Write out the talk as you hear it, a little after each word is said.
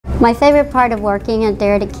My favorite part of working at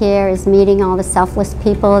Dare to Care is meeting all the selfless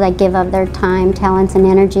people that give of their time, talents, and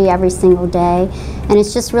energy every single day. And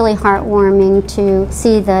it's just really heartwarming to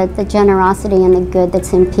see the generosity and the good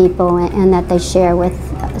that's in people and that they share with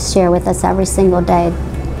us every single day.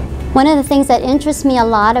 One of the things that interests me a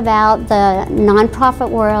lot about the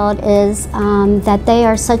nonprofit world is that they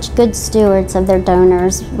are such good stewards of their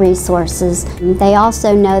donors' resources. They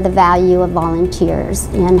also know the value of volunteers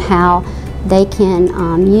and how they can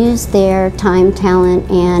use their time, talent,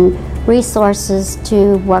 and resources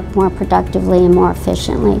to work more productively and more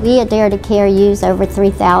efficiently. We at Dare to Care use over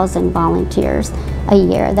 3,000 volunteers a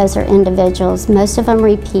year. Those are individuals. Most of them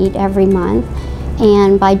repeat every month.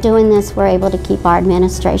 And by doing this, we're able to keep our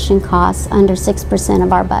administration costs under 6%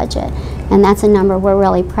 of our budget. And that's a number we're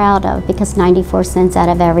really proud of because 94 cents out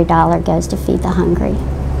of every dollar goes to feed the hungry.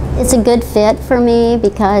 It's a good fit for me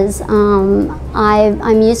because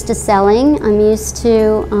I'm used to selling. I'm used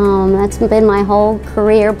to, that's been my whole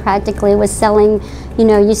career practically, was selling,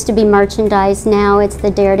 used to be merchandise. Now it's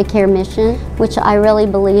the Dare to Care mission, which I really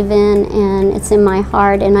believe in, and it's in my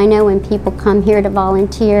heart. And I know when people come here to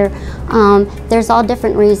volunteer, there's all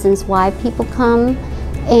different reasons why people come.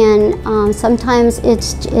 And sometimes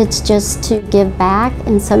it's just to give back,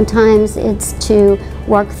 and sometimes it's to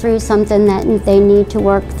work through something that they need to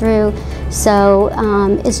work through. So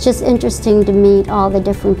it's just interesting to meet all the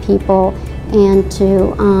different people and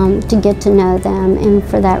to get to know them. And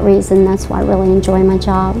for that reason, that's why I really enjoy my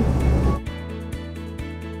job.